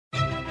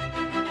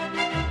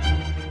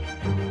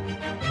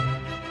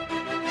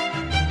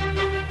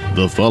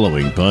The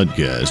following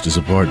podcast is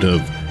a part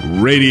of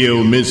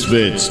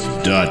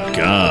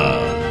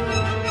RadioMisfits.com.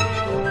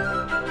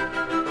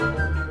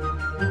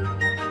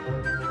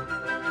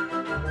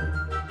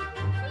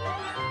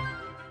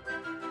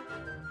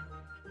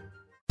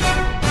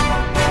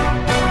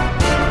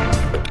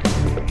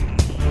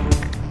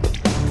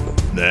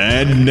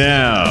 And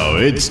now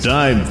it's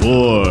time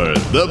for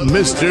the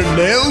Mr.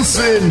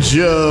 Nailsin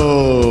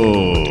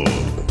Show.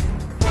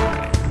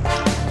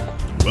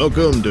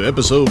 Welcome to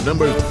episode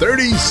number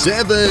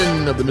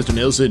 37 of the Mr.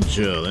 Nailsin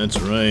Show. That's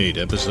right,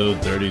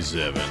 episode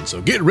 37.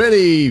 So get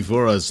ready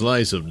for a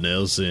slice of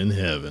Nailsin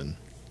heaven.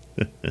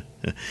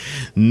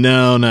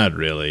 No, not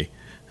really.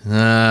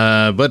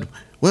 I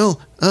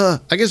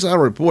guess I'll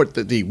report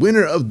that the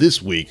winner of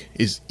this week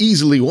is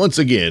easily once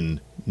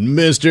again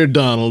Mr.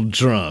 Donald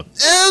Trump.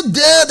 Oh,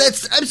 no,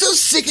 I'm so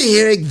sick of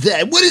hearing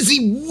that. What does he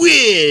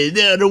win?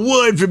 An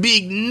award for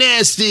being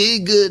nasty?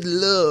 Good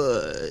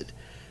Lord.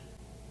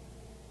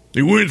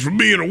 He wins for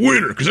being a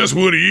winner, because that's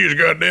what he is,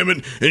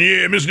 goddammit. And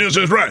yeah, Mr.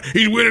 Nelson's right.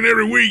 He's winning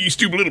every week, you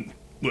stupid little...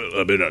 Well,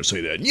 I better not say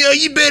that. No,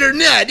 you better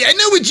not. I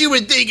know what you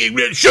were thinking.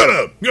 Shut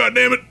up,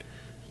 goddammit.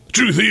 The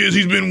truth is,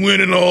 he's been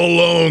winning all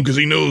along because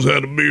he knows how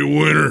to be a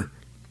winner.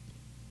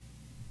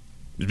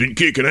 He's been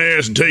kicking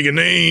ass and taking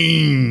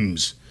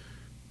names.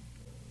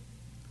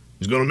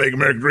 He's going to make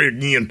America great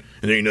again,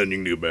 and there ain't nothing you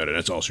can do about it.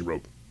 That's all she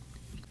wrote.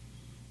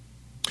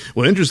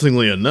 Well,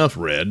 interestingly enough,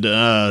 Red,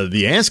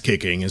 the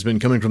ass-kicking has been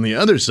coming from the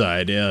other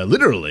side,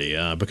 literally,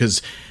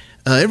 because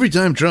every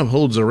time Trump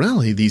holds a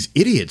rally, these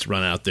idiots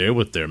run out there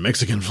with their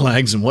Mexican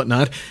flags and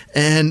whatnot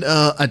and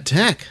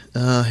attack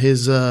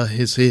his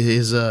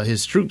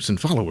troops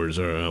and followers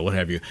or what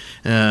have you,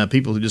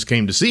 people who just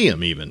came to see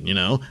him even, you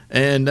know,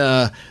 and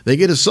they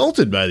get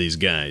assaulted by these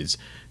guys.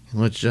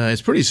 Which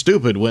is pretty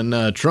stupid when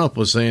Trump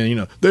was saying, you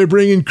know, they're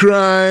bringing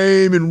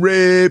crime and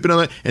rape and all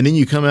that. And then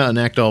you come out and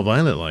act all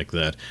violent like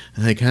that.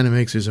 And it kind of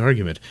makes his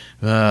argument.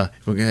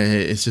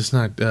 It's just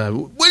not...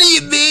 What do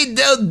you mean?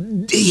 No,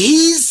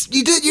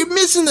 you're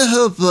missing the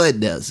whole point,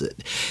 Nelson.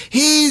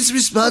 He's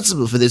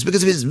responsible for this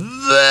because of his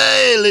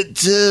violent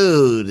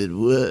tone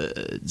and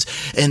words.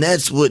 And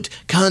that's what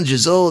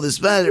conjures all this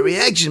violent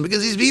reaction,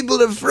 because these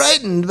people are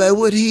frightened by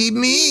what he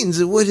means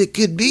and what it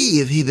could be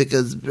if he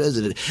becomes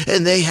president.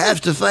 And they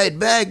have to fight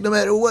back no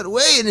matter what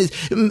way.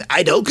 And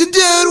I don't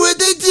condone what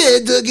they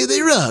did, don't get me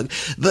wrong,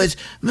 but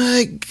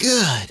my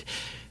God,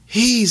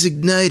 he's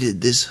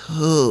ignited this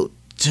whole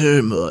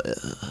turmoil.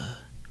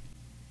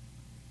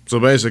 So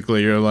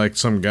basically, you're like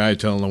some guy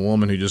telling a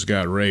woman who just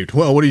got raped,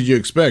 well, what did you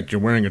expect? You're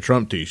wearing a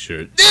Trump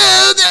t-shirt.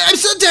 No, I'm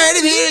so tired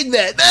of hearing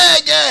that. My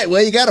God.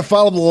 Well, you gotta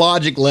follow the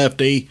logic,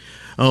 Lefty.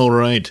 All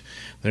right.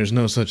 There's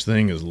no such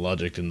thing as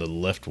logic in the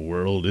left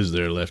world, is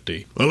there,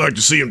 Lefty? I'd like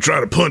to see him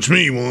try to punch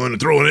me one and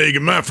throw an egg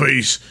in my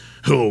face.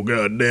 Oh,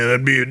 goddamn,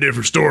 that'd be a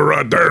different story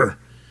right there.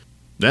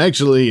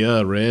 Actually,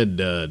 Red,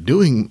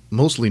 doing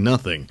mostly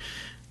nothing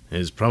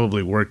has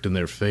probably worked in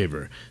their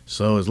favor.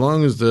 So as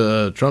long as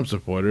the Trump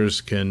supporters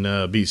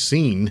can be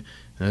seen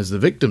as the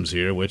victims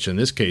here, which in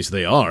this case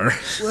they are,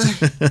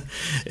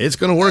 it's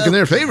going to work in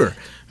their favor.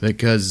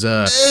 Because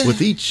with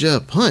each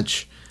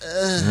punch...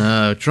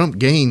 Trump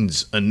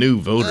gains a new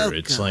voter.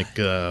 It's like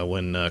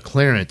when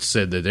Clarence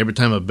said that every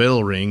time a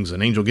bell rings,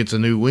 an angel gets a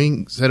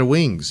new set of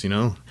wings, you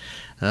know?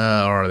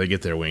 Or they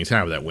get their wings,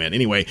 however that went.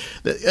 Anyway,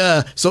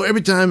 so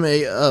every time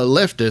a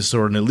leftist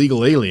or an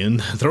illegal alien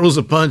throws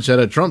a punch at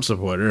a Trump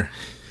supporter,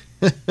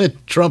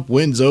 Trump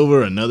wins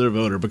over another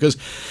voter. Because,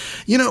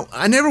 you know,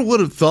 I never would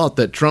have thought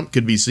that Trump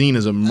could be seen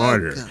as a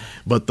martyr,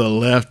 but the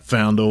left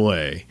found a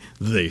way.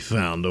 They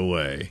found a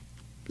way.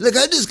 Look,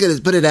 I'm just going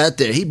to put it out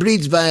there. He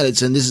breeds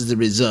violence, and this is the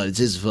result. It's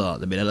his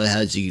fault. I mean, I don't know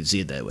how you can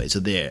see it that way. So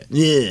there.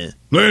 Yeah.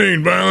 That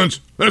ain't violence.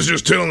 That's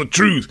just telling the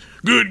truth.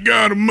 Good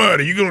God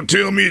Almighty, you going to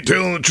tell me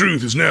telling the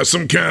truth is now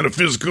some kind of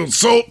physical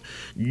assault?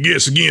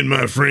 Guess again,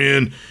 my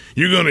friend.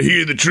 You're going to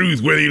hear the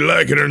truth whether you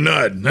like it or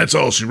not. That's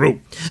all she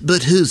wrote.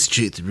 But whose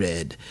truth,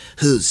 Red?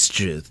 Whose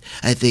truth?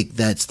 I think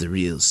that's the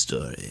real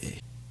story.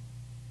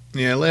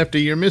 Yeah,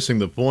 Lefty, you're missing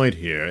the point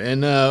here.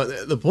 And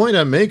the point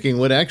I'm making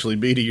would actually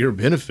be to your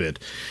benefit,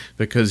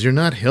 because you're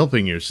not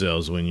helping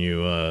yourselves when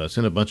you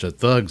send a bunch of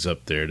thugs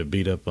up there to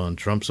beat up on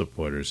Trump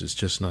supporters. It's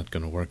just not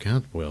going to work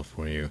out well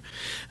for you,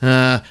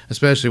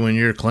 especially when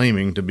you're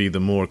claiming to be the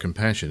more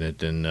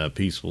compassionate and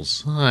peaceful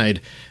side.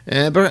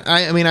 But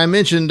I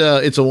mentioned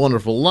It's a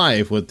Wonderful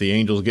Life with the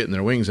angels getting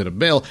their wings at a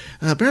bell.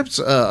 Perhaps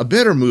a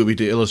better movie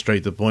to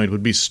illustrate the point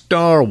would be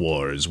Star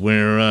Wars,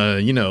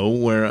 where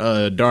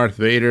Darth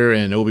Vader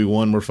and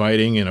Obi-Wan were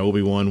fighting, and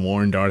Obi-Wan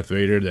warned Darth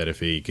Vader that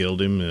if he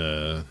killed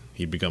him,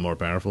 he'd become more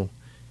powerful.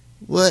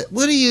 What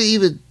are you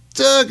even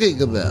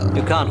talking about?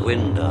 You can't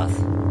win, Darth.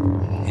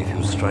 If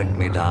you strike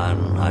me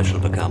down, I shall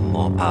become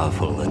more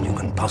powerful than you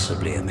can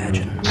possibly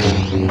imagine.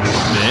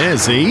 Yeah,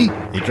 see?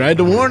 He tried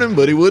to warn him,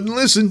 but he wouldn't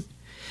listen.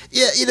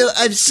 Yeah,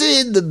 I've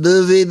seen the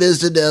movie,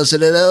 Mr.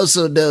 Nelson, and I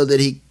also know that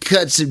he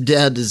cuts him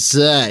down to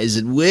size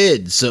and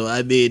wins. So,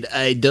 I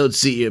don't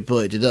see your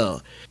point at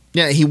all.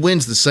 Yeah, he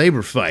wins the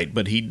saber fight,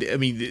 but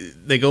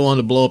they go on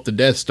to blow up the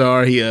Death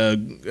Star.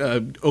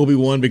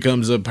 Obi-Wan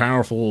becomes a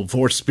powerful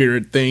force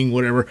spirit thing,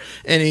 whatever,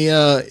 and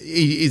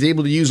he's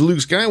able to use Luke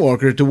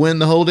Skywalker to win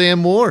the whole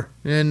damn war,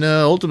 and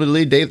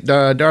ultimately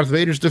Darth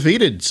Vader's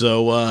defeated.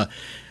 So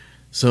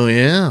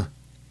yeah,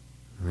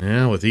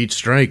 with each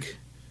strike,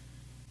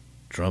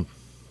 Trump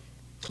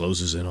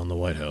closes in on the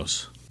White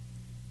House.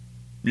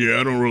 Yeah,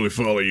 I don't really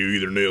follow you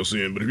either,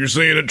 Nailsin, but if you're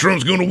saying that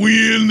Trump's gonna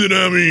win, then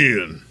I'm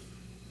in.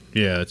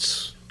 Yeah,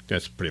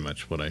 that's pretty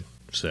much what I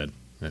said.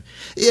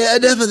 Yeah,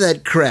 enough of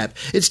that crap.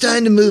 It's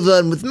time to move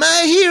on with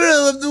my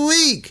hero of the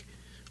week.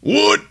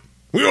 What?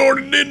 We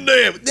already did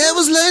that. That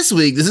was last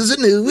week. This is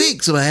a new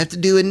week, so I have to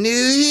do a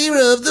new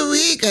hero of the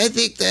week. I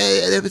think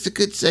that was a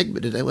good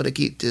segment, and I want to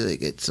keep doing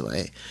it, so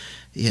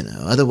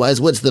otherwise,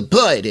 what's the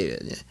point?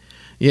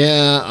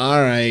 Yeah,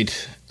 all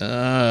right.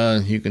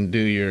 You can do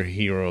your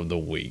hero of the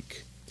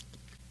week.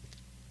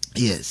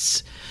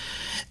 Yes.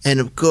 And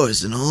of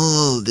course, in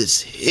all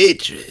this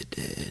hatred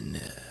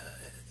and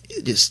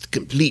just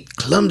complete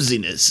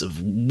clumsiness of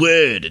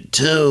word and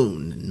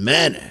tone and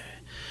manner,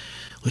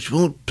 which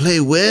won't play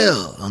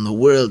well on the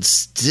world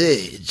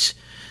stage,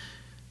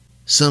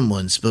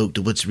 someone spoke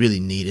to what's really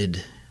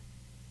needed,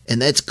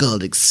 and that's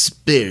called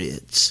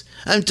experience.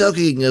 I'm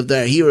talking of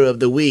our hero of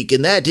the week,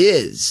 and that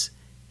is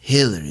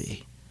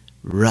Hillary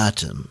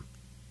Rodham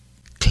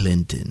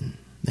Clinton.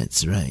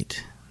 That's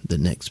right, the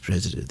next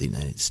president of the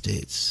United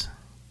States.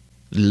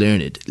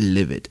 Learn it,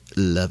 live it,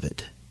 love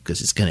it,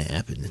 because it's going to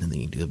happen. There's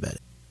nothing you can do about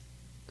it.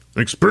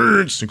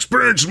 Experience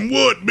in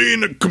what?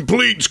 Being a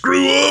complete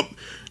screw-up?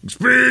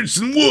 Experience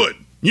in what?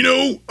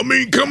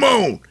 Come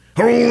on.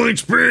 Her only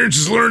experience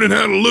is learning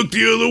how to look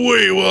the other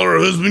way while her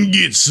husband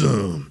gets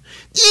some.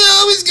 You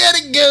always got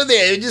to go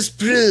there. It just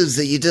proves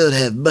that you don't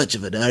have much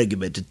of an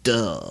argument at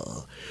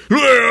all.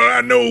 Well,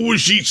 I know when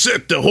she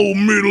set the whole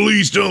Middle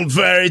East on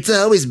fire. It's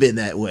always been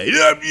that way.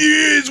 Yeah,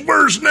 it's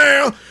worse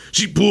now.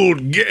 She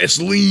pulled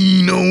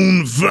gasoline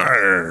on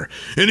fire.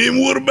 And then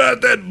what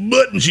about that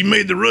button she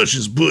made the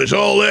Russians push?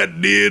 All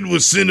that did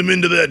was send them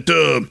into that,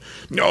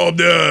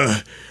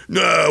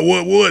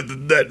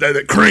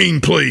 that crane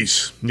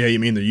place. Yeah, you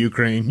mean the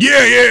Ukraine?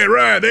 Yeah,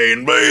 right. They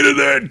invaded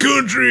that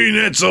country, and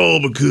that's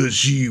all because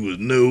she was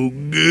no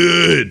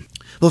good.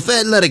 Well,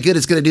 fat lot of good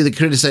it's going to do to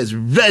criticize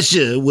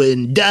Russia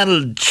when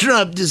Donald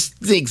Trump just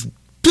thinks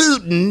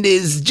Putin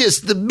is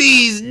just the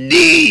bee's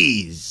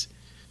knees.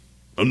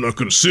 I'm not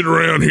going to sit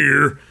around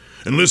here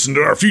and listen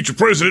to our future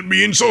president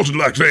be insulted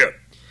like that.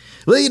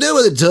 Well, you know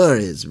where the door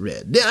is,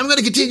 Red. Now, I'm going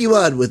to continue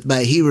on with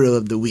my hero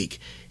of the week,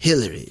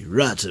 Hillary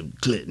Rodham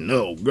Clinton.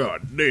 Oh,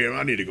 god damn,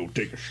 I need to go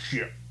take a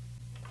shit.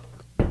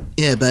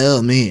 Yeah, by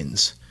all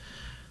means.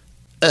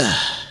 I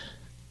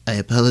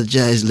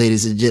apologize,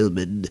 ladies and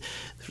gentlemen,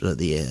 for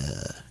the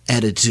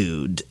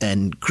attitude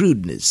and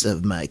crudeness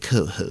of my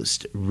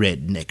co-host,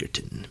 Red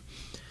Neckerton.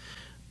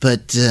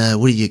 But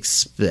what do you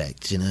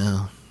expect,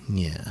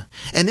 Yeah.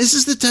 And this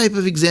is the type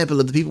of example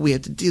of the people we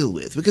have to deal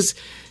with. Because,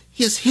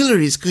 yes,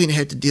 Hillary's going to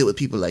have to deal with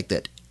people like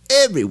that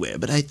everywhere,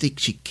 but I think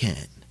she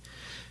can.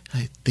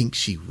 I think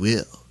she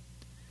will.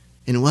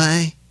 And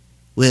why?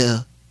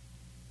 Well,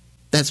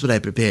 that's what I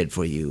prepared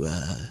for you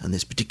on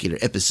this particular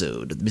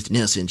episode of the Mr.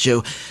 Nailsin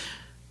Show.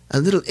 A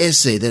little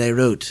essay that I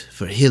wrote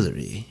for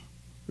Hillary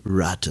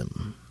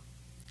Rodham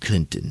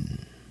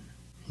Clinton.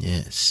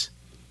 Yes.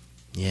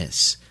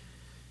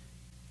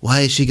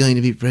 Why is she going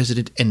to be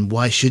president, and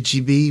why should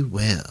she be?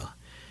 Well,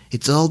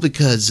 it's all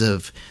because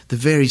of the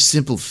very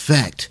simple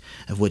fact,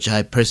 of which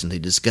I personally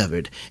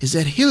discovered, is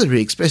that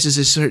Hillary expresses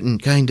a certain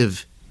kind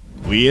of...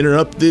 We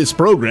interrupt this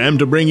program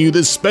to bring you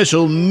this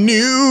special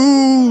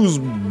news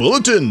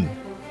bulletin.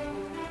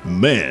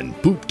 Man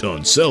pooped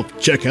on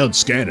self-checkout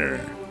scanner.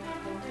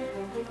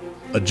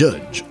 A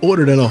judge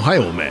ordered an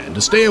Ohio man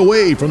to stay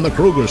away from the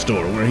Kroger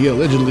store where he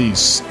allegedly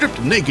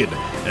stripped naked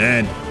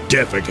and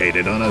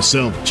defecated on a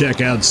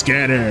self-checkout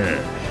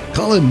scanner.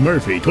 Colin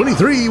Murphy,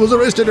 23, was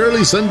arrested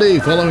early Sunday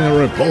following a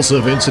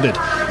repulsive incident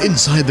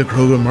inside the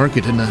Kroger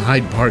Market in the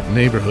Hyde Park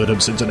neighborhood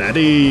of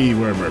Cincinnati,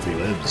 where Murphy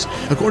lives.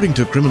 According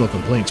to criminal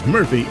complaints,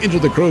 Murphy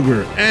entered the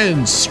Kroger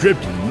and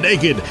stripped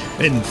naked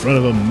in front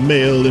of a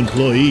male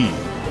employee.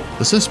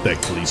 The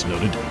suspect, police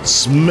noted,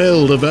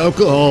 smelled of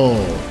alcohol,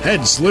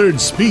 had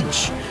slurred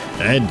speech,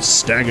 and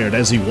staggered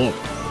as he walked.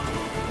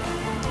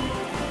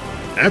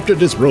 After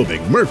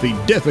disrobing, Murphy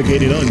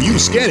defecated on You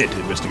Scan It,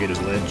 investigators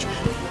allege.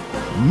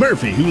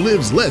 Murphy, who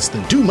lives less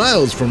than 2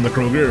 miles from the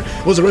Kroger,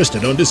 was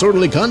arrested on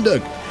disorderly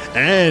conduct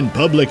and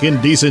public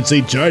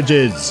indecency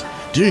charges.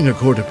 During a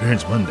court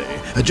appearance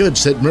Monday, a judge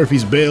set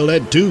Murphy's bail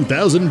at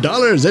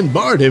 $2,000 and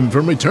barred him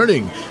from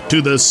returning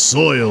to the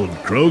soiled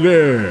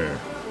Kroger.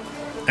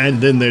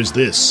 And then there's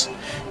this.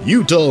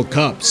 Utah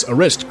cops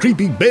arrest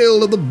creepy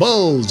Bail of the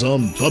Balls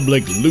on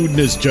public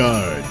lewdness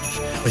charge.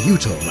 A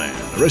Utah man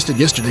arrested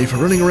yesterday for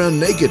running around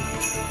naked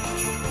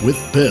with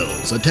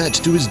bells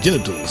attached to his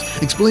genitals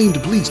explained to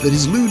police that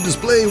his lewd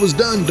display was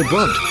done to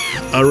prompt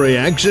a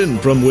reaction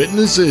from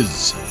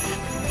witnesses.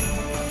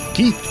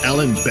 Keith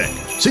Allen Beck,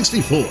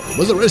 64,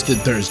 was arrested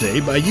Thursday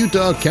by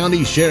Utah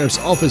County Sheriff's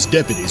Office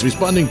deputies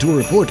responding to a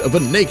report of a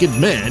naked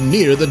man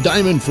near the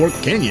Diamond Fork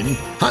Canyon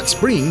Hot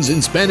Springs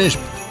in Spanish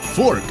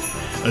Fork,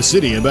 a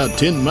city about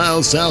 10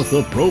 miles south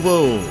of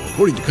Provo.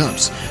 According to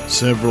cops,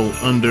 several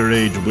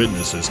underage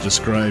witnesses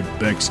described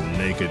Beck's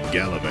naked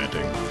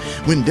gallivanting.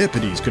 When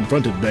deputies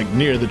confronted Beck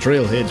near the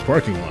trailhead's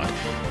parking lot,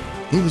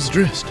 he was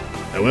dressed.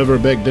 However,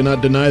 Beck did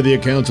not deny the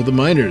accounts of the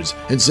minors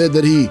and said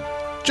that he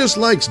just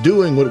likes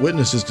doing what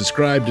witnesses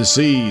described to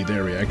see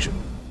their reaction.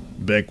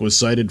 Beck was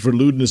cited for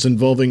lewdness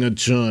involving a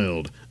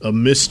child. A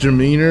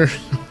misdemeanor?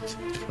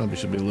 Probably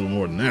should be a little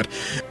more than that.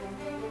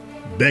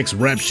 Beck's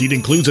rap sheet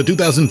includes a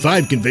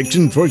 2005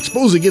 conviction for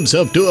exposing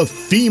himself to a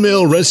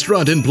female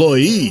restaurant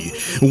employee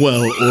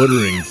while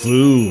ordering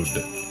food.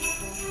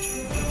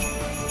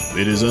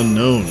 It is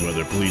unknown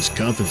whether police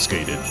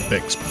confiscated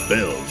Beck's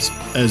bells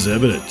as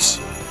evidence.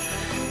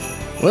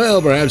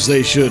 Well, perhaps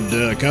they should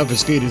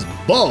confiscate his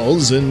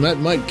balls, and that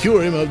might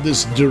cure him of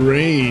this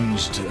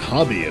deranged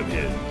hobby of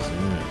his.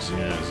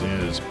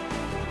 Yes.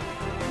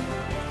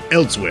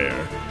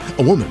 Elsewhere,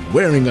 a woman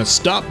wearing a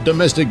Stop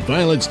Domestic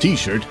Violence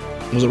t-shirt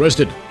was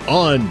arrested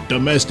on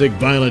domestic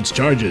violence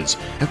charges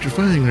after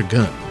firing her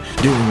gun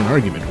during an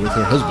argument with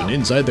her husband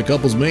inside the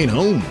couple's main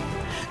home.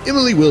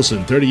 Emily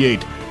Wilson,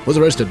 38, was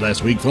arrested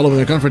last week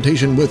following a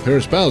confrontation with her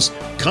spouse,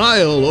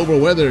 Kyle, over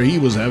whether he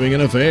was having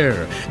an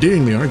affair.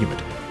 During the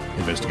argument,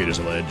 investigators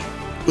allege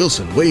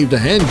Wilson waved a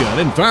handgun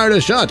and fired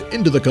a shot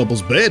into the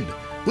couple's bed.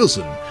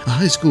 Wilson, a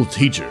high school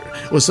teacher,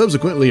 was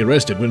subsequently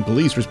arrested when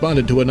police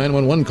responded to a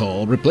 911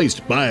 call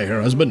replaced by her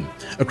husband.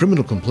 A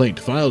criminal complaint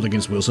filed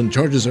against Wilson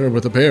charges her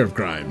with a pair of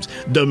crimes: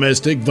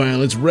 domestic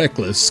violence,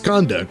 reckless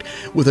conduct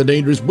with a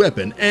dangerous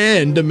weapon,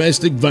 and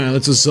domestic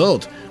violence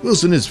assault.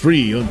 Wilson is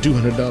free on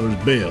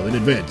 $200 bail in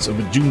advance of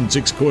a June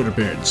 6 court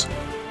appearance.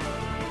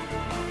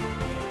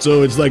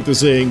 So it's like the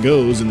saying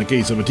goes in the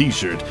case of a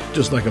t-shirt,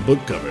 just like a book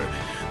cover.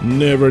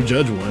 Never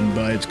judge one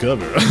by its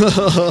cover.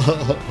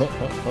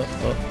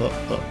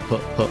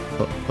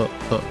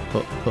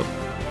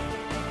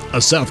 A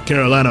South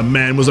Carolina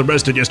man was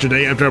arrested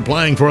yesterday after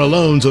applying for a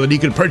loan so that he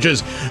could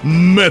purchase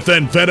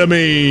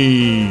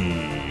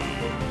methamphetamine.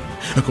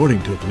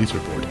 According to a police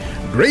report,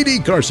 Grady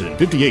Carson,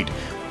 58,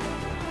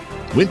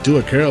 went to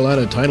a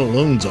Carolina Title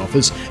Loans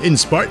office in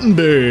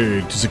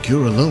Spartanburg to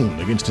secure a loan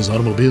against his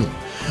automobile.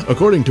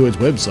 According to its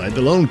website,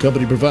 the loan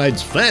company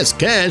provides fast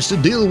cash to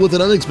deal with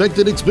an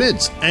unexpected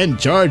expense and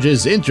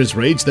charges interest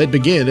rates that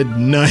begin at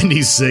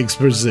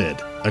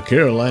 96%. A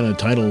Carolina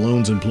Title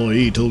Loans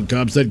employee told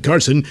cops that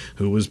Carson,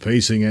 who was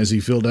pacing as he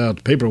filled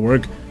out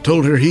paperwork,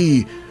 told her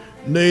he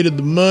needed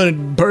the money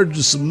to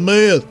purchase some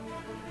meth.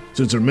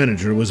 Since her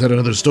manager was at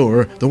another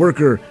store, the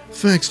worker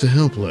faxed a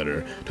help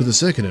letter to the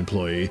second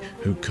employee,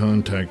 who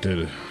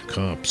contacted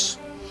cops.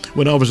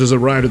 When officers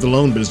arrived at the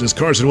loan business,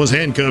 Carson was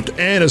handcuffed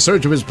and a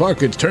search of his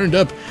pockets turned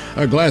up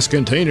a glass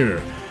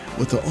container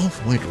with the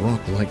off-white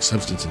rock-like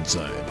substance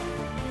inside.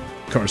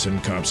 Carson,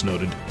 cops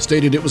noted,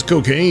 stated it was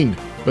cocaine,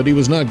 but he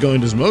was not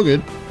going to smoke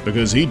it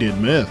because he did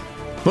meth.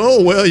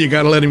 Oh, well, you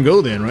gotta let him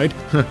go then, right?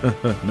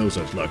 No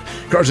such luck.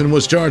 Carson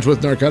was charged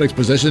with narcotics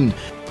possession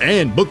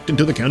and booked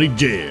into the county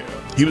jail.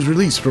 He was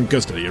released from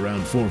custody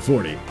around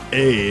 4:40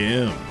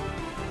 a.m.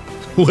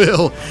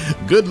 Well,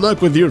 good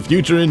luck with your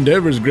future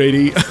endeavors,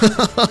 Grady.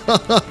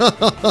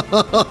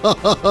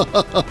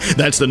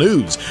 That's the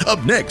news.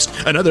 Up next,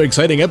 another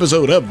exciting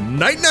episode of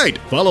Night Night,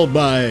 followed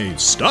by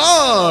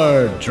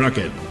Star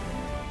Truckin.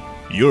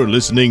 You're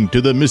listening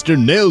to the Mr.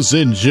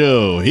 Nailsin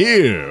Show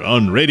here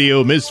on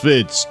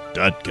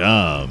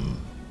RadioMisfits.com.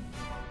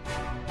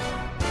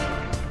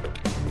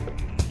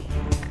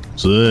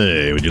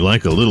 Say, would you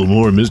like a little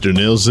more Mr.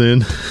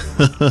 Nailsin?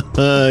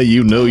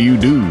 You know you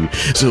do.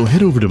 So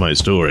head over to my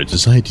store at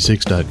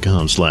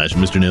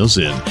society6.com/Mr.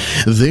 Nailsin.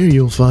 There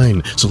you'll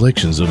find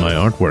selections of my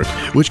artwork,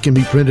 which can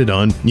be printed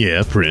on,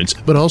 prints,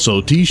 but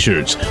also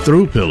t-shirts,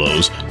 throw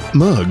pillows,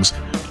 mugs,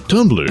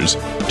 tumblers,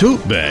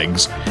 tote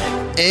bags,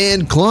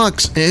 and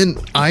clocks, and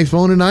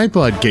iPhone and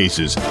iPod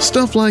cases,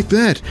 stuff like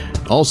that.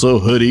 Also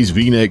hoodies,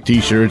 V-neck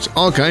t-shirts,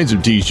 all kinds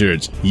of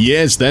t-shirts.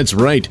 Yes, that's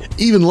right,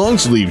 even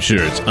long-sleeve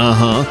shirts.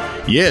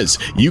 Yes,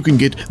 you can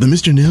get the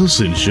Mr.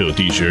 Nailsin Show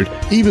t-shirt,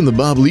 even the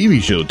Bob Levy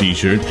Show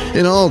t-shirt,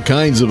 and all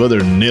kinds of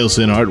other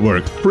Nailsin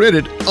artwork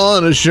printed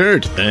on a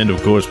shirt. And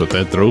of course, with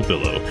that throw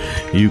pillow,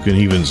 you can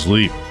even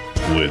sleep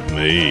with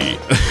me.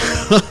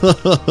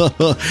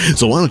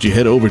 So why don't you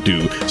head over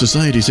to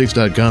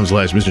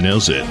society6.com/Mr.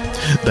 Nailsin.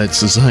 That's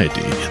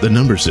society, the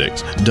number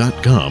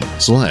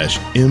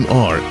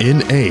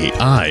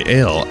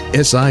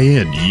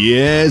 6.com/MrNailsin.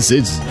 Yes,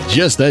 it's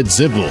just that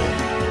simple.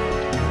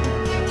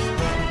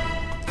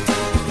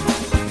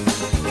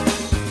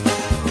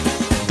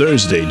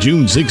 Thursday,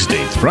 June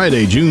 16th,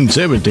 Friday, June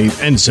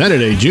 17th, and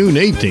Saturday, June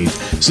 18th.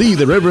 See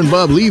the Reverend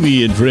Bob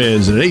Levy and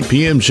friends at an 8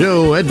 p.m.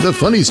 show at the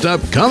Funny Stop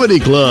Comedy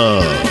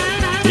Club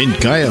in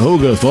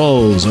Cuyahoga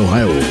Falls,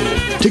 Ohio.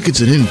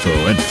 Tickets and info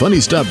at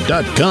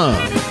funnystop.com.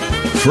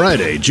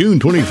 Friday, June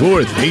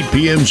 24th, 8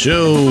 p.m.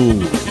 show.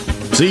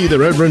 see the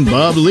Reverend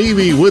Bob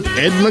Levy with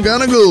Ed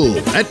McGonigal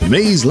at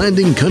Mays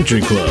Landing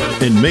Country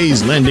Club in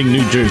Mays Landing,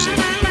 New Jersey.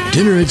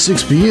 Dinner at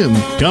 6 p.m.,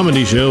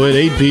 comedy show at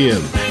 8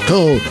 p.m.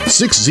 Call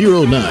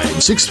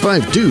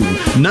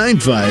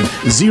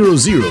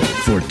 609-652-9500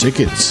 for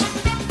tickets.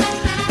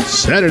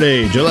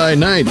 Saturday, July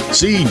 9th,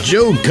 see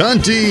Joe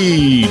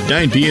Conti,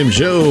 9 p.m.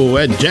 show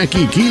at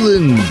Jackie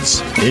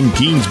Keelan's in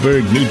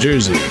Keensburg, New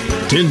Jersey.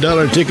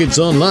 $10 tickets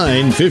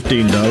online,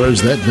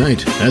 $15 that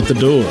night at the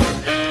door.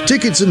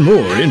 Tickets and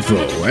more info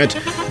at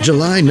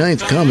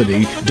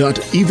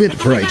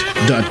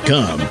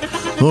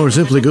july9thcomedy.eventbrite.com or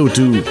simply go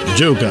to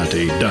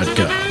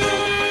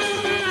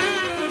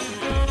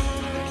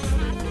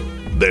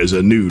joeconti.com. There's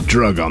a new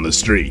drug on the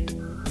street.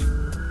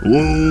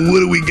 Whoa, what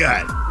do we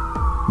got?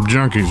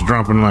 Junkies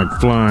dropping like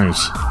flies.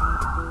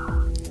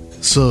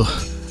 So,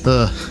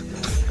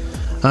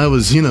 I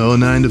was, a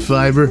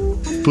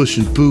 9-to-5-er,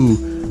 pushing poo,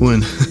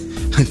 when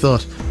I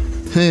thought,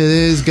 hey,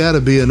 there's gotta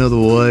be another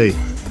way.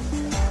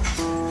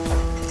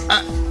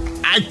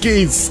 I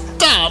can't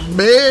stop,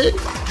 man.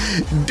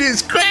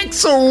 This crack's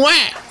so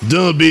whack.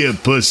 Don't be a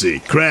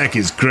pussy. Crack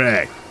is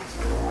crack.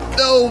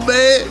 No,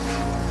 man.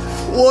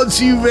 Once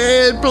you've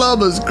had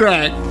plumber's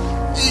crack,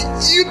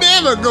 you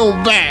never go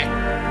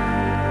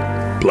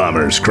back.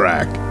 Plumber's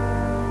crack.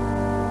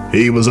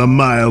 He was a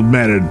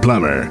mild-mannered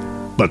plumber,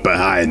 but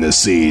behind the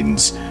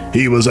scenes,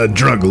 he was a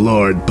drug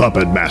lord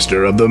puppet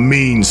master of the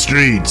mean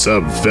streets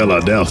of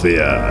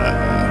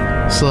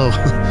Philadelphia. So,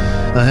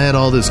 I had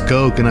all this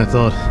coke and I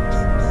thought,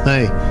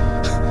 hey,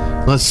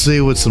 let's see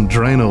what some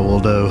Drano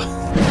will do.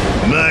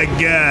 My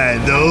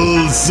God, the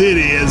whole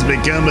city has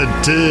become a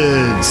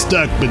turd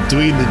stuck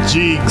between the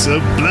cheeks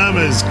of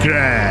plumber's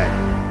crack.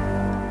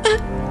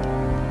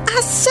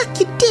 I'll suck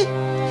your dick.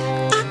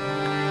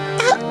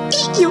 I'll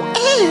eat your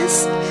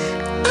ass.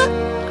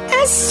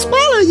 I'll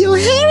swallow your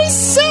hairy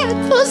sack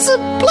for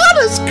some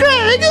plumber's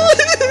crack.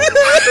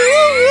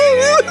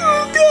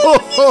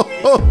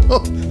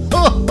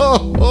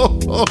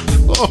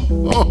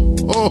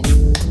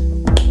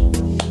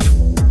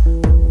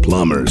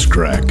 Plumber's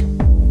crack.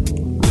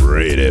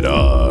 Rated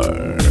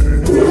R.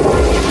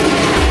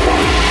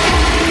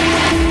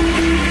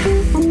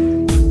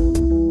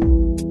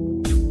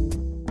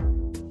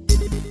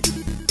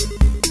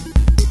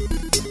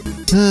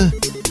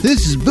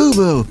 This is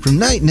Boobo from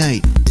Night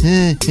Night,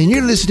 and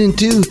you're listening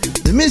to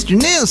the Mr.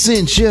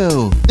 Nailsin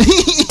Show.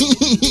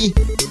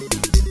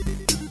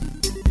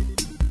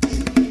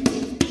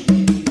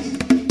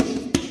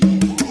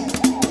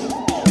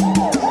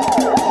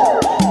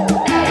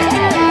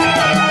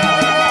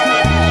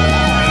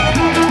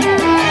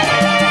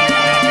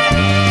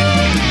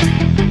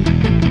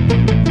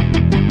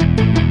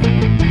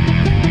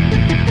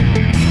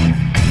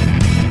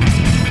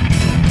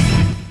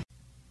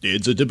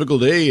 It's a typical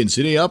day in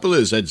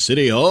Cityopolis at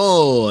City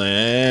Hall,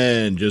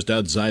 and just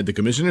outside the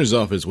commissioner's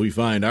office we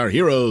find our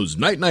heroes,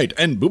 Night Night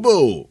and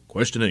Boobo,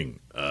 questioning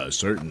a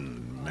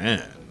certain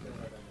man.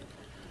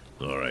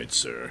 All right,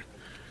 sir.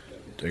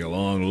 Take a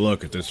long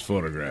look at this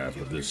photograph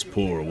of this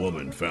poor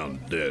woman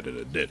found dead in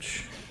a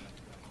ditch.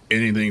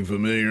 Anything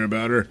familiar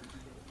about her?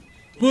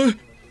 What?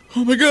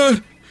 Oh my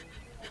God!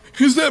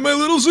 Is that my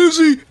little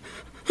Susie?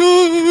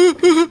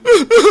 Fooled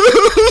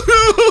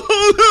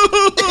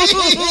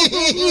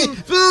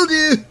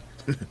you.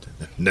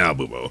 Now,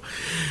 Boobo.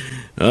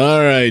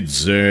 All right,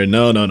 sir.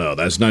 No.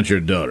 That's not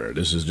your daughter.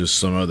 This is just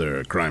some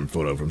other crime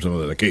photo from some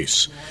other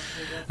case.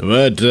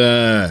 But,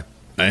 I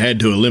had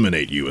to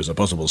eliminate you as a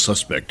possible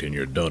suspect in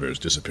your daughter's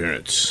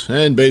disappearance.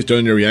 And based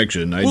on your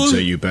reaction, I'd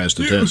say you passed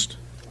the test.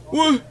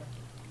 What?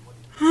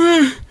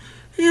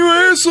 You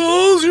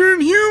assholes, you're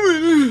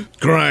inhuman.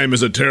 Crime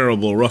is a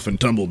terrible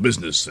rough-and-tumble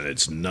business, and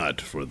it's not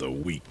for the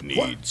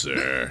weak-kneed,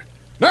 sir.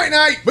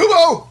 Night,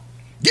 Boobo!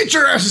 Get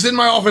your asses in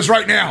my office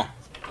right now!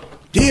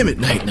 Damn it,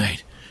 Night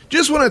Night.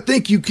 Just when I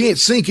think you can't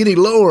sink any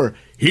lower,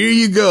 here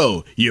you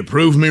go. You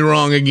proved me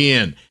wrong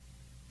again.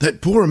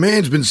 That poor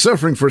man's been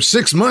suffering for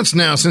 6 months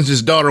now since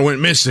his daughter went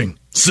missing.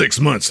 6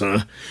 months,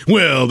 huh?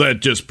 Well,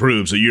 that just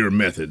proves that your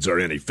methods are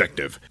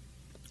ineffective.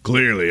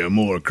 Clearly, a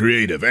more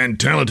creative and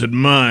talented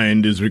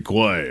mind is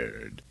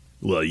required,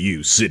 while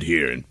you sit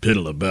here and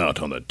piddle about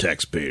on the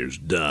taxpayer's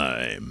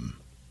dime.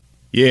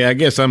 Yeah, I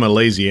guess I'm a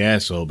lazy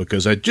asshole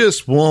because I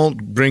just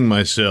won't bring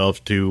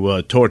myself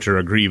to torture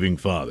a grieving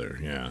father.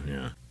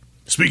 Yeah.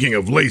 Speaking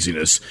of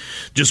laziness,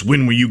 just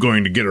when were you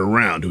going to get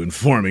around to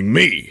informing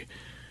me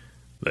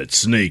that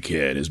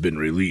Snakehead has been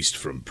released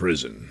from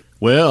prison?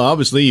 Well,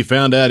 obviously you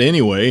found out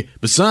anyway.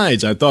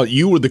 Besides, I thought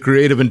you were the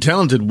creative and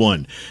talented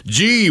one.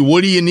 Gee,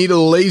 what do you need a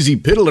lazy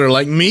piddler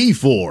like me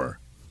for?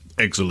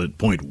 Excellent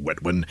point,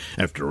 Wet One.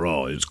 After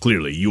all, it's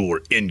clearly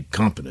your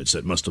incompetence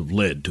that must have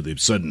led to the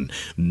sudden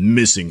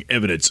missing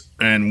evidence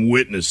and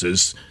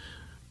witnesses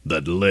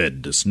that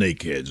led to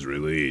Snakehead's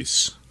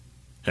release.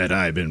 Had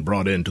I been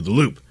brought into the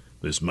loop,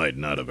 this might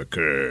not have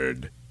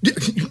occurred.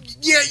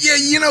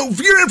 Yeah,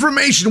 for your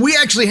information, we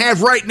actually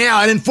have right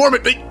now an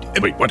informant, but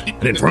Wait, what?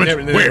 An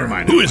informant? Never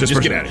mind. Who is this Just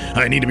person? get at it.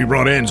 I need to be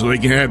brought in so they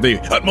can have the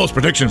utmost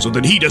protection so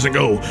that he doesn't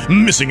go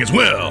missing as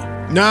well.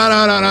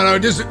 No.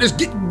 Just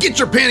get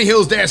your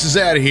pantyhosed asses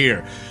out of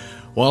here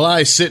while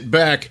I sit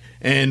back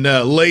and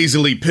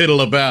lazily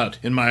piddle about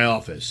in my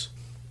office.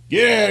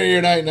 Get out of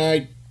here,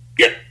 Night.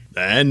 Get.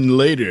 And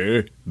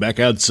later, back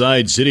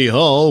outside City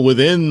Hall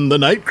within the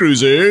night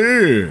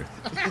cruiser.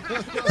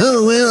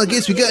 Oh, well, I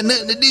guess we got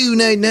nothing to do,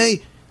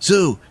 Night.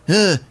 So,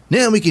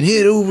 now we can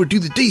head over to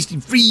the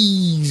Tasty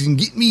Freeze and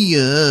get me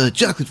a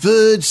chocolate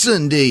fudge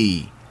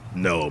sundae.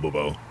 No,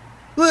 Bobo.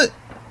 What?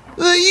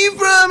 Well, you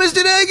promised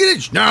it, I get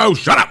it. No,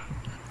 shut up!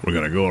 We're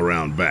gonna go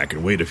around back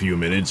and wait a few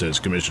minutes as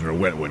Commissioner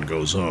Wetwind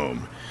goes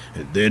home.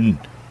 And then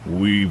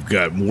we've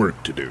got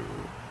work to do.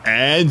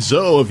 And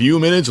so, a few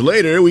minutes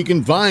later, we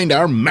can find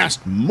our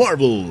masked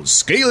marvels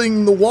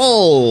scaling the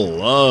wall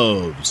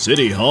of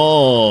City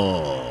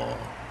Hall.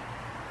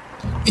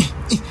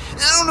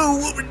 I don't know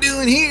what we're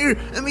doing here.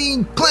 I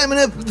mean, climbing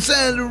up the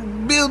side of the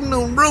building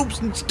on ropes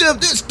and stuff,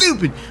 that's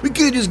stupid. We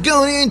could have just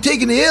gone in,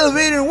 taken the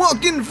elevator, and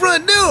walked in the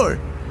front door.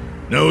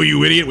 No,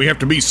 you idiot, we have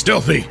to be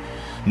stealthy.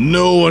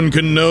 No one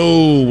can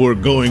know we're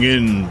going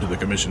into the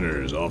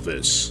Commissioner's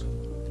office.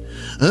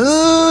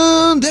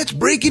 That's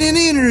breaking and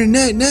entering,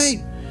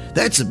 Night.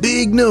 That's a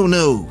big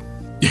no-no.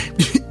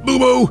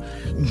 Boobo,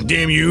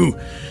 damn you.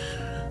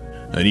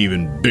 An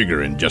even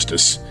bigger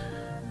injustice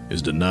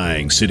is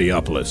denying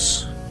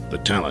Cityopolis the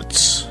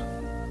talents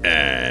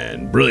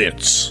and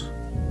brilliance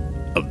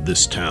of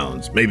this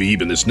town's, maybe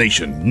even this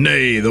nation,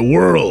 nay, the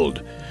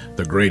world,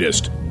 the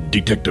greatest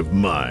detective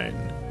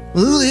mind.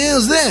 Well, who the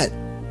hell's that?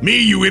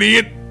 Me, you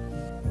idiot!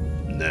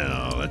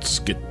 Now, let's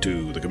get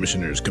to the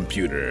Commissioner's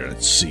computer.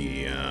 Let's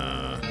see,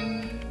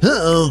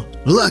 Uh-oh,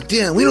 we're locked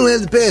down. We don't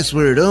have the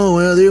password. Oh,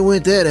 well, there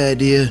went that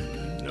idea.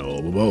 No,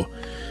 Bobo.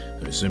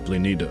 I simply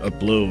need to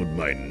upload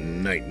my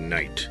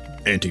Night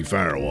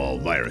anti-firewall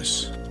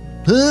virus.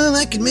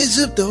 That could mess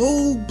up the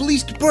whole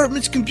police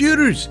department's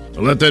computers.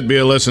 Let that be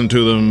a lesson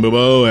to them,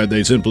 Bobo. Had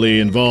they simply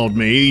involved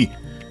me,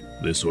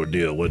 this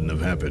ordeal wouldn't have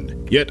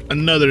happened. Yet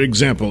another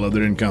example of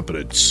their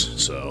incompetence.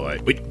 So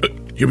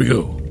here we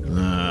go.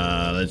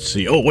 Let's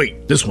see. Oh,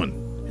 wait, this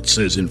one. It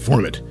says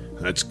informant.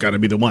 That's gotta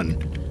be the one.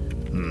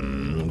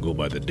 We'll go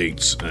by the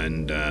dates.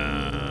 And,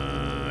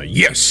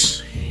 yes,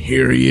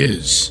 here he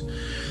is.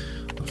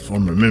 A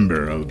former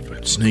member of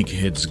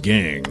Snakehead's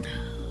gang,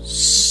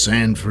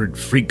 Sanford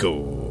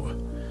Frico.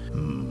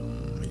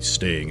 He's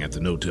staying at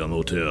the No-Tell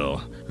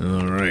Motel.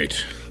 All right,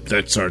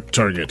 that's our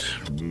target,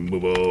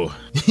 Boobo.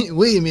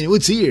 Wait a minute,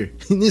 what's here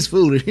in this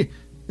folder?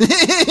 Look,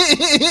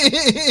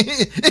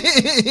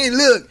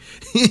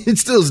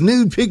 it's those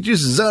nude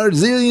pictures of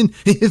Zarzillion.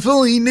 If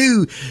only he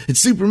knew that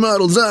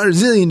supermodel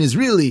Zarzillion is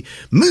really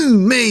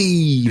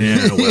moon-made.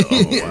 Yeah, well,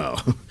 oh, wow.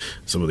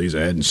 Some of these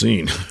I hadn't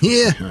seen.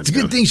 Yeah, it's a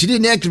good thing she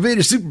didn't activate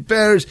her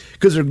superpowers,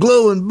 because her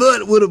glowing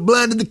butt would have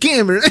blinded the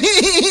camera.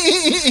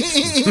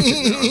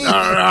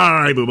 All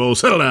right, Boobo,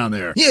 settle down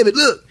there. Yeah, but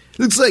look.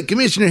 Looks like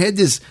Commissioner had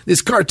this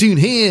cartoon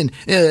hand,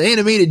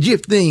 animated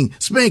GIF thing,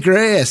 spank her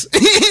ass.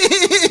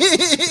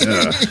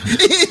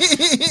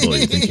 Well,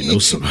 you think you know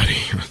somebody.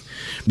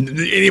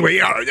 Anyway,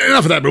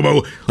 enough of that,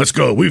 Boobo. Let's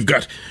go. We've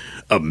got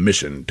a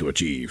mission to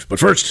achieve. But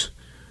first,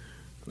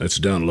 let's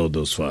download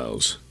those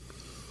files.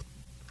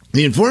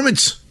 The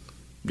informants?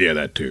 Yeah,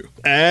 that too.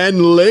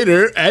 And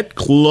later at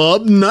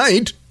Club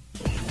Night.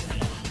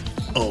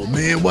 Oh,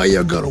 man, why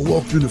y'all gotta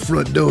walk through the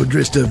front door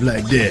dressed up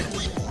like that?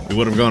 We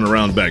would have gone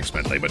around back,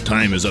 Bentley, but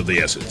time is of the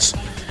essence.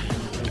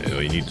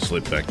 You need to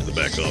slip back to the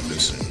back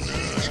office and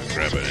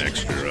grab an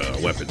extra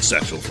weapon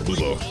satchel for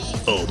Boobo.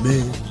 Oh,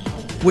 man.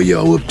 What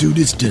y'all up to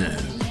this time?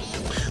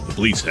 The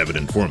police have an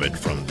informant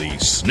from the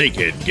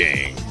Snakehead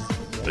gang.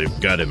 They've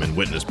got him in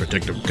witness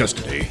protective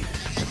custody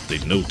at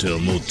the No-Tell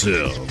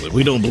Motel, but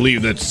we don't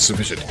believe that's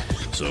sufficient.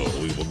 So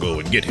we will go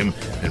and get him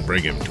and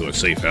bring him to a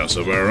safe house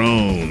of our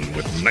own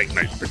with night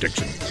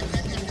protection.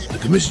 The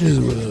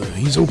commissioner,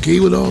 he's okay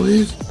with all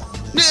this?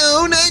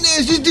 No,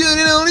 Night-Night's just doing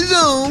it on his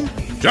own.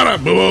 Shut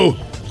up, Boo-Boo!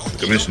 The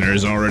commissioner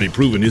has already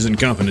proven his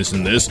incompetence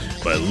in this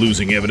by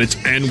losing evidence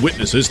and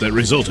witnesses that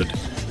resulted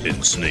in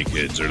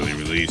Snakehead's early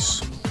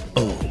release.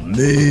 Oh,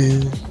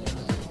 man.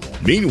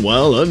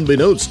 Meanwhile,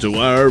 unbeknownst to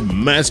our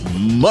masked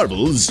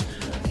marvels,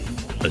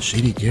 a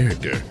shady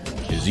character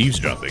is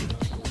eavesdropping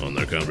on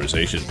their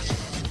conversation.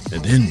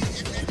 And then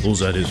he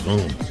pulls out his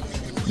phone.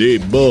 Hey,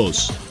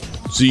 boss.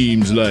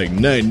 Seems like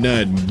Night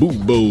and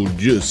Boobo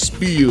just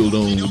spilled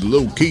on the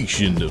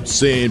location of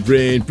San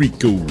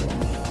Francisco.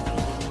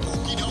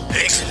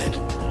 Excellent.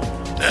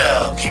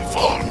 Now keep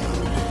following.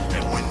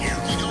 And when you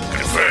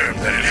confirm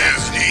that it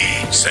is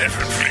the San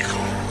Francisco,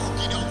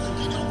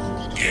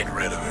 get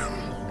rid of him.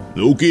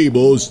 Okay,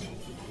 boss.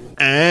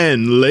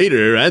 And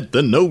later at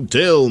the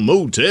No-Tell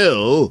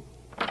Motel.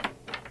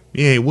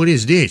 Hey, what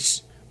is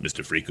this?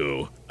 Mr.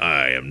 Frico,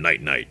 I am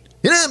Night.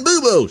 And I'm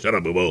Boobo. Shut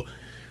up, Boobo.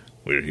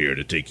 We're here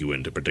to take you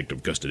into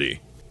protective custody.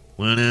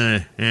 Well,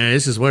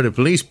 this is where the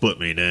police put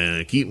me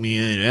to keep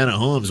me out of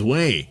harm's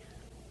way.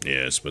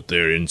 Yes, but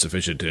they're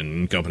insufficient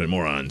and incompetent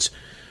morons.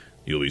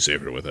 You'll be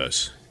safer with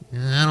us.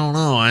 I don't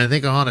know. I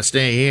think I ought to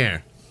stay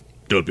here.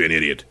 Don't be an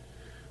idiot.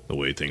 The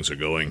way things are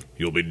going,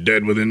 you'll be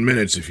dead within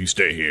minutes if you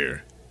stay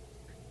here.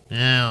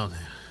 Well,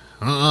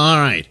 all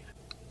right.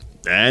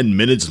 And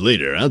minutes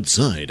later,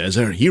 outside, as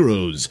our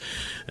heroes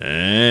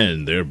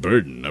and their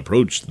burden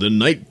approached the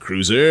night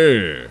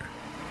cruiser.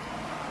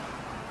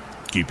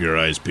 Keep your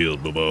eyes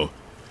peeled, Bobo.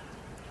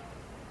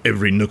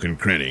 Every nook and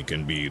cranny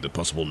can be the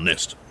possible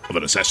nest of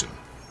an assassin.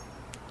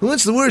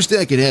 What's the worst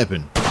that could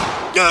happen?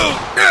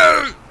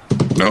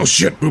 Oh,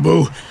 shit,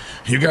 Bobo.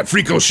 You got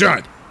Frico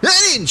shot.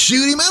 I didn't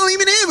shoot him. I don't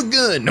even have a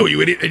gun. No, you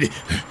idiot.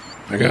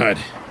 My God.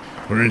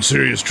 We're in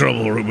serious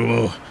trouble,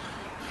 Bobo.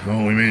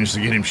 Oh, we managed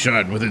to get him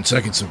shot within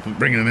seconds of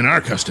bringing him in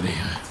our custody.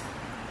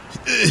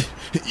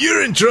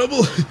 You're in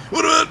trouble.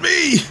 What about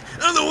me?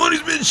 I'm the one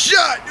who's been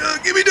shot.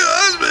 Get me to the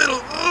hospital.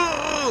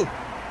 Oh.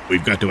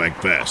 We've got to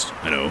act fast.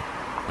 I know.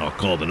 I'll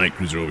call the night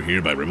cruiser over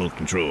here by remote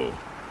control.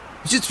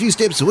 It's just a few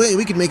steps away.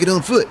 We can make it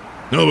on foot.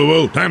 No,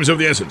 Bobo. Time is of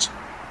the essence.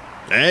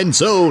 And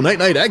so, Night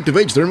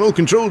activates the remote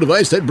control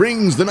device that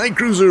brings the night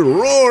cruiser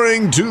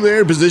roaring to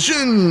their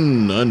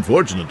position.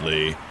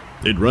 Unfortunately,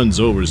 it runs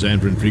over San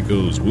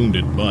Francisco's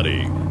wounded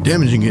body,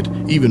 damaging it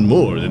even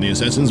more than the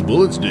assassin's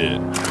bullets did.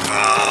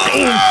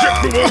 Oh,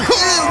 shit, Bobo! Oh,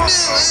 no, I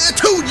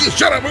told you.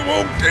 Shut up,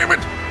 Bobo! Damn it!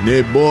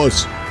 Hey,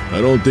 boss, I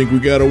don't think we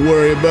gotta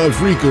worry about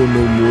Frico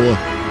no more.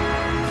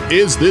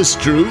 Is this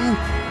true?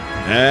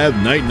 Have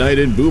Night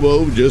and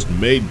Boobo just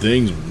made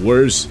things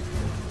worse?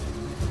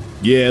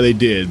 Yeah, they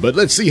did, but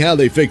let's see how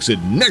they fix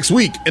it next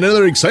week in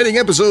another exciting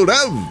episode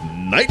of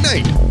Night.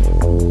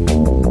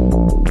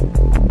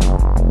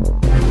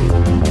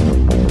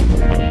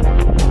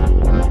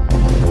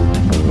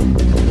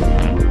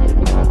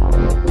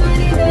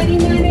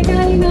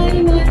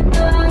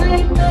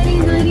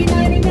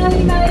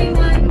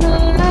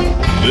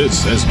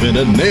 This has been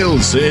a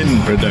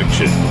Nailsin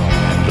production.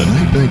 The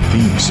Night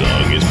theme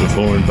song is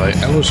performed by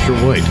Alistair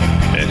White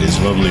and his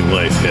lovely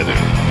wife, Heather.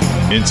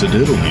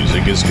 Incidental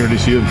music is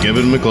courtesy of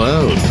Kevin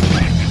MacLeod.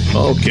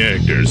 All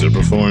characters are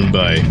performed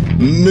by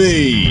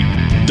me,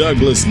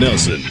 Douglas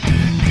Nelson.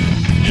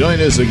 Join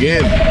us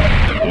again,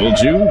 won't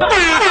you?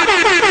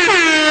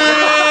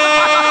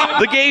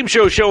 The game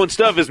show and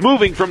stuff is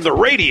moving from the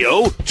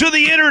radio to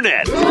the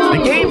internet.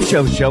 The game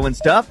show and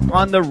stuff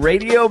on the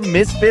Radio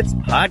Misfits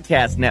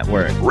Podcast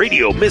Network.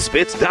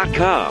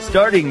 RadioMisfits.com.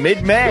 Starting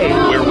mid-May.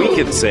 Where we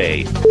can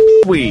say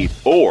weed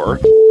or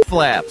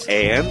flaps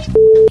and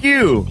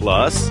you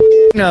plus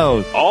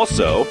nose.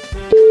 Also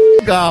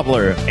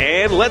gobbler.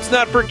 And let's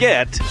not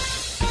forget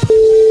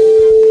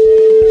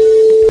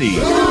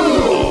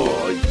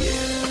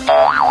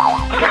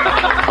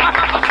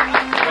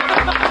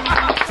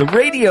the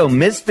Radio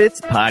Misfits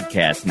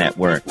Podcast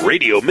Network.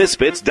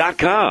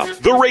 RadioMisfits.com.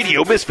 The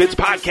Radio Misfits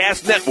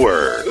Podcast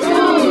Network.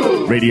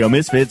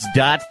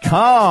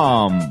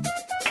 RadioMisfits.com.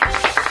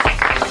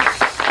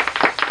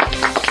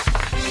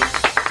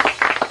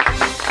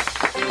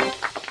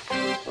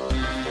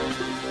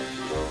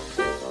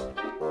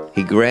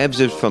 He grabs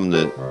it from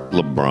the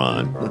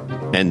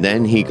LeBron, and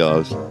then he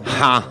goes,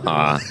 ha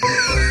ha.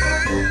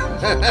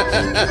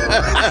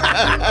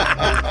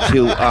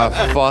 To a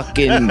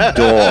fucking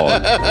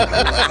dog.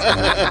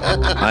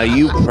 Are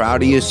you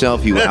proud of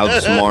yourself? You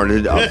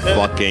outsmarted a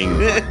fucking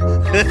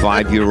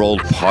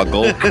 5-year-old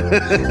puggle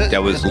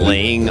that was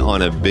laying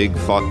on a big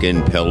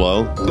fucking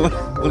pillow.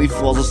 When he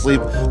falls asleep,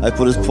 I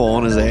put his paw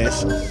on his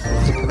ass.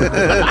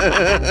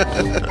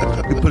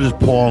 He put his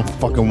paw in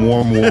fucking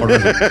warm water.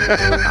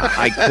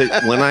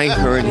 When I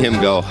heard him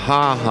go,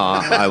 ha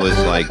ha, I was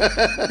like,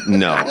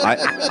 no.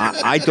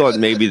 I thought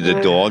maybe the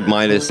dog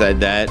might have said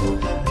that.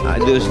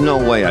 There's no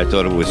way I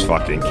thought it was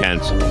fucking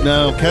Kensel.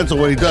 No, Kensel,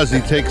 what he does, he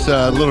takes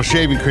a little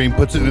shaving cream,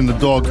 puts it in the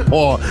dog's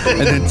paw,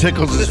 and then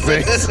tickles his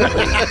face.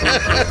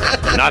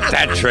 Not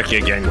that trick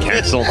again,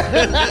 Kensel.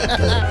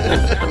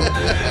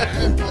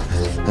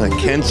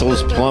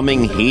 Kensel's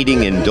Plumbing,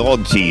 Heating, and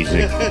Dog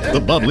Teasing.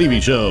 The Bob Levy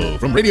Show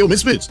from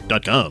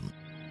RadioMisfits.com.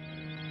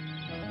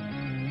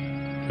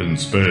 In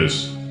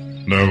space,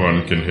 no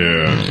one can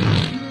hear.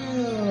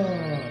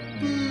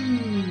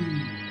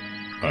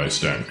 I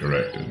stand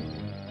corrected.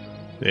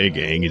 Hey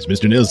gang, it's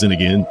Mr. Nelson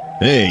again.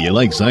 Hey, you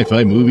like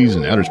sci-fi movies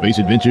and outer space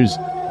adventures?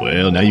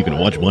 Well, now you can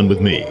watch one with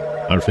me.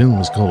 Our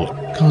film is called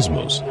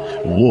Cosmos,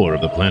 War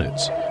of the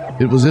Planets.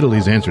 It was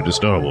Italy's answer to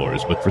Star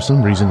Wars, but for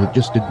some reason it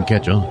just didn't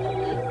catch on.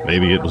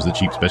 Maybe it was the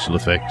cheap special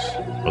effects,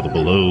 or the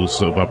below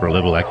soap opera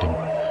level acting,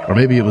 or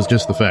maybe it was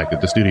just the fact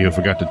that the studio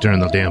forgot to turn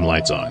the damn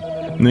lights on.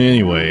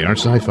 Anyway, our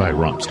sci-fi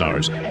romp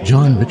stars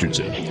John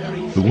Richardson,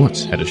 who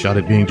once had a shot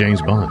at being James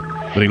Bond,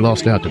 but he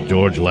lost out to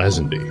George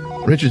Lazenby.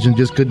 Richardson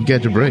just couldn't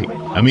catch a break.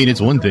 I mean,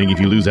 it's one thing if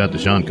you lose out to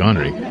Sean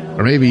Connery,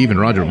 or maybe even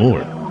Roger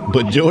Moore,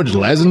 but George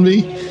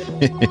Lazenby?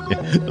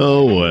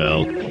 Oh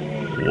well.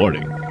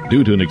 Warning,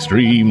 due to an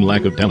extreme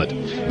lack of talent,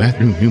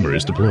 bathroom humor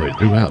is deployed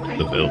throughout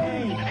the film.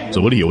 So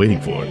what are you waiting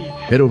for?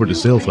 Head over to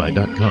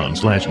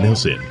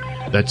sellfy.com/Nailsin.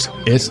 That's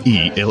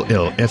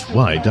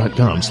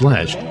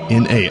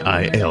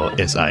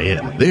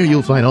SELLFY.com/NAILSIN. There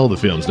you'll find all the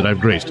films that I've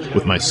graced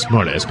with my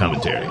smart-ass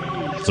commentary.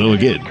 So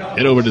again,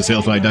 head over to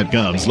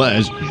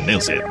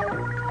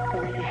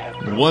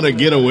sailfly.com/Nailsin. Want to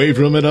get away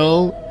from it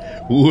all?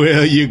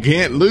 Well, you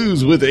can't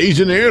lose with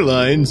Asian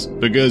Airlines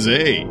because,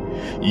 hey,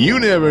 you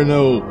never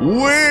know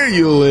where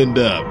you'll end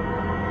up.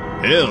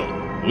 Hell,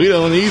 we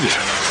don't either.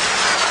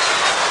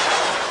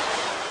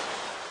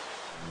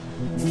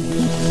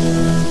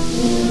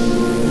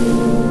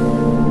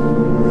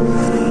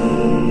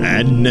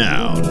 And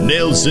now,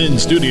 Nailsin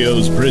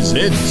Studios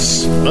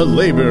presents a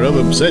labor of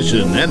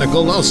obsession and a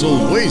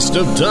colossal waste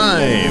of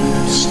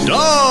time.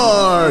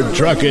 Star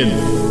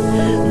Truckin'.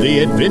 The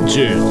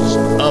Adventures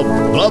of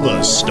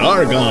Bubba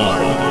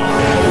Stargone.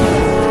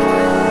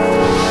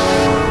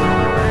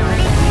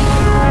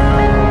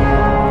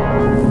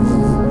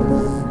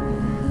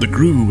 The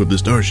crew of the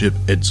starship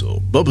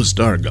Edsel, Bubba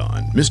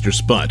Stargone, Mr.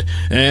 Spot,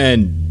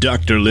 and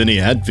Dr. Lenny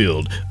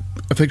Hatfield,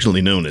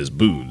 affectionately known as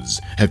Booze,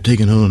 have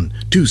taken on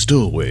two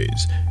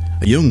stowaways.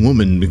 A young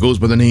woman who goes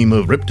by the name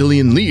of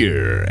Reptilian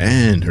Lear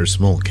and her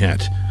small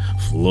cat,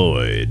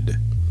 Floyd.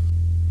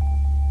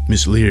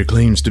 Miss Lear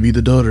claims to be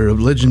the daughter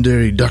of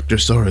legendary Dr.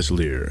 Saurus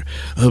Lear,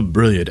 a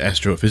brilliant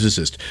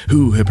astrophysicist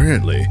who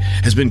apparently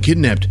has been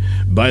kidnapped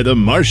by the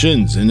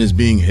Martians and is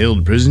being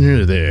held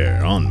prisoner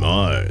there on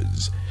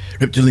Mars.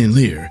 Reptilian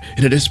Lear,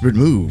 in a desperate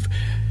move,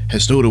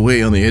 has stowed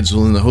away on the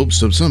Edsel in the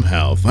hopes of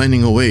somehow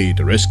finding a way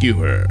to rescue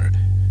her.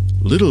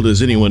 Little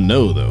does anyone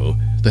know, though,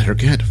 that her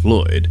cat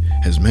Floyd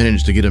has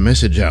managed to get a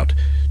message out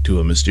to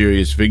a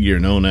mysterious figure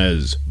known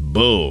as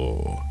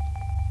Bo.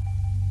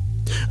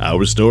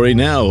 Our story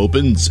now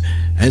opens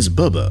as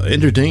Bubba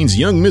entertains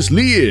young Miss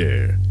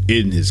Lear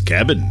in his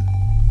cabin.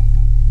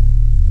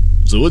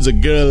 So what's a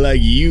girl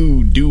like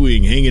you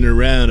doing hanging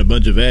around a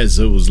bunch of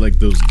assholes like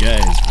those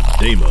guys from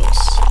Deimos?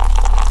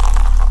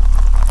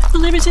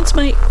 Well, ever since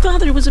my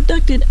father was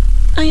abducted,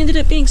 I ended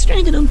up being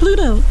stranded on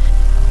Pluto.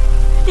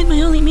 And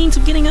my only means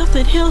of getting off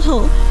that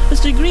hellhole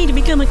was to agree to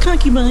become a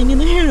concubine in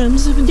the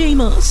harems of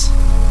Deimos.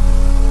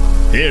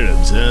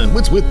 Harems, huh?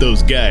 What's with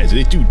those guys? Are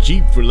they too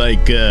cheap for,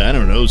 like, I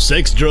don't know,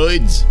 sex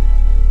droids?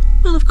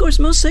 Well, of course,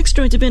 most sex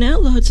droids have been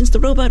outlawed since the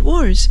Robot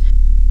Wars.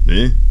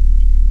 Eh?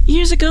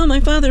 Years ago, my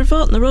father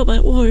fought in the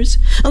Robot Wars,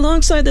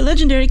 alongside the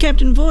legendary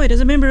Captain Void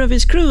as a member of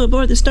his crew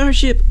aboard the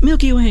starship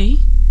Milky Way.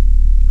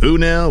 Who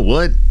now?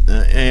 What?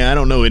 I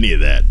don't know any of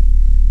that.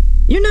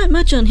 You're not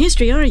much on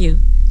history, are you?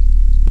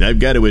 I've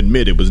got to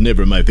admit it was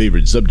never my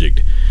favorite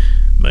subject.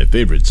 My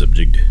favorite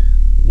subject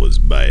was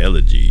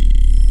biology.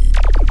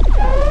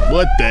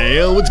 What the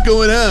hell? What's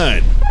going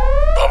on?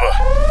 Bubba,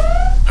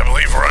 I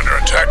believe we're under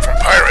attack from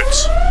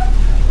pirates.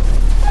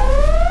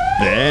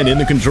 And in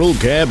the control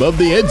cab of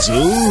the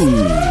Edsel.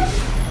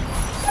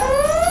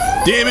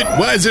 Damn it,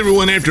 why is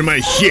everyone after my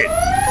shit?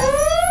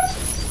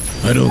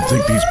 I don't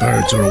think these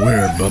pirates are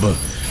aware, Bubba,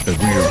 that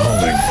we are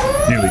hauling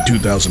nearly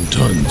 2,000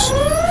 tons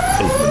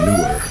of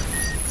manure.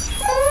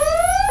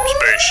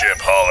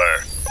 Spaceship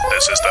hauler,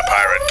 this is the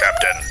pirate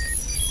captain.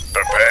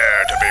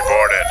 Prepare to be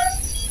boarded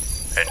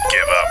and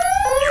give up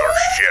your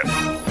ship.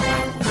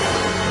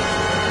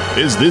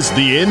 Is this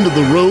the end of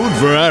the road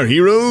for our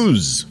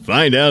heroes?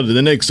 Find out in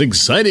the next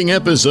exciting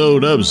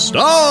episode of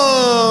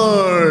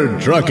Star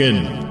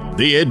Truckin',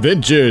 The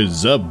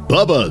Adventures of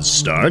Bubba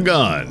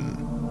Stargone.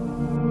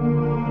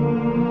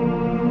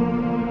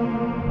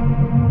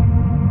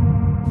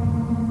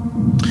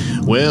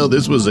 Well,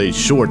 this was a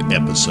short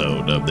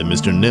episode of the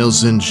Mr.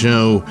 Nailsin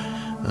Show.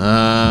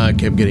 I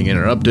kept getting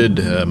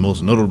interrupted,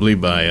 most notably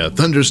by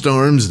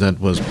thunderstorms that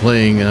was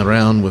playing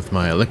around with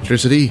my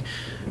electricity.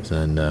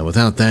 And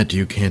without that,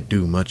 you can't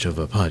do much of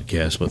a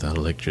podcast without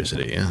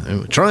electricity.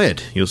 Try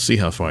it. You'll see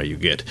how far you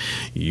get.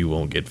 You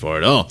won't get far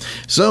at all.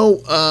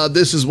 So,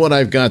 this is what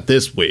I've got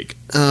this week.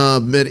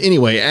 But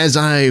anyway, as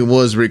I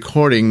was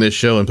recording this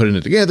show and putting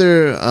it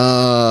together,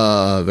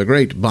 the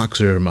great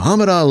boxer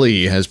Muhammad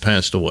Ali has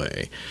passed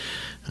away.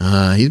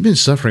 He's been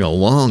suffering a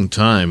long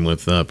time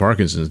with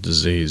Parkinson's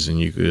disease, and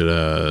you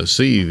could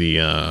see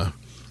the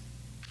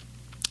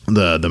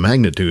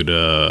magnitude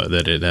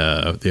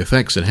that the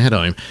effects it had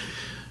on him.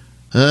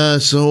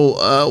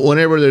 So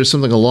whenever there's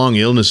something, a long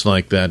illness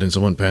like that, and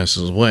someone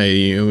passes away,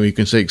 you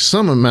can take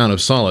some amount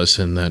of solace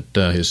in that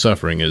his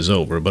suffering is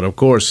over. But of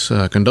course,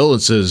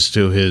 condolences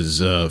to his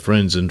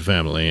friends and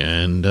family,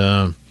 and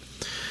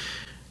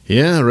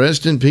yeah,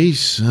 rest in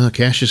peace,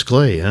 Cassius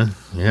Clay. Huh?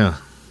 Yeah.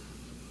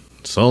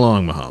 So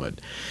long, Muhammad.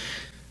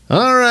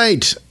 All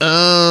right.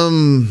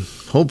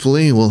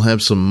 Hopefully we'll have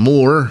some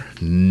more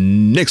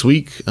next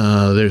week.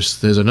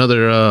 There's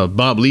another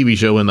Bob Levy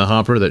show in the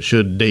hopper that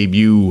should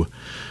debut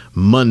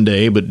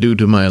Monday, but due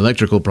to my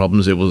electrical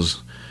problems, it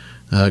was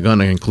going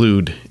to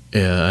include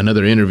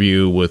another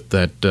interview with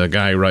that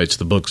guy who writes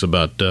the books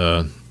about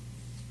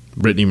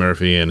Brittany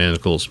Murphy and Anna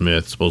Nicole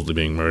Smith supposedly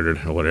being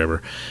murdered or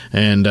whatever.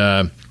 And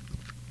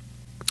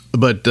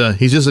But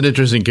he's just an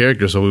interesting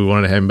character, so we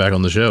wanted to have him back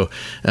on the show.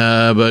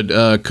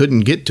 But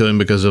couldn't get to him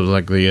because of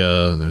like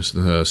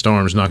the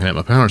storms knocking out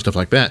my power and stuff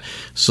like that.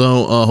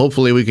 So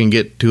hopefully we can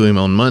get to him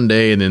on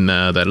Monday, and then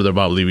that other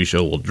Bob Levy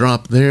show will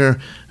drop there.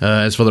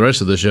 As for the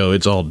rest of the show,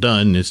 it's all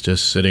done. It's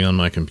just sitting on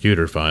my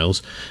computer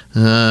files.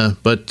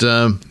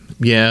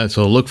 Yeah,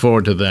 so look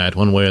forward to that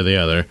one way or the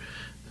other.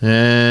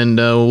 And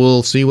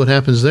we'll see what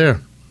happens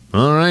there.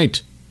 All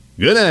right.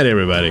 Good night,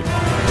 everybody.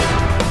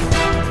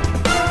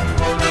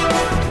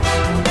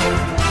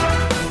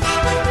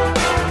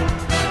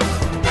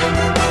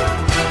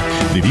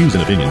 The views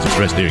and opinions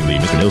expressed during the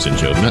Mr. Nailsin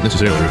Show do not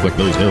necessarily reflect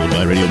those held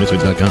by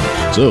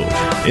RadioMisfits.com. So,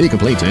 any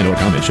complaints and or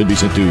comments should be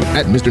sent to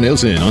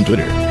 @MrNailsin on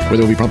Twitter, where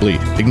they will be promptly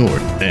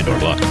ignored and or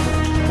blocked.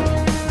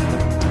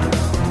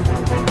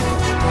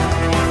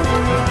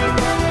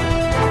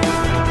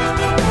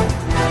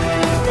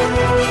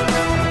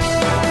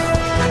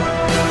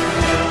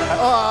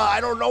 I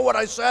don't know what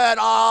I said.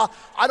 I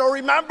don't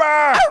remember.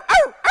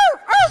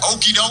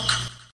 Okie doke.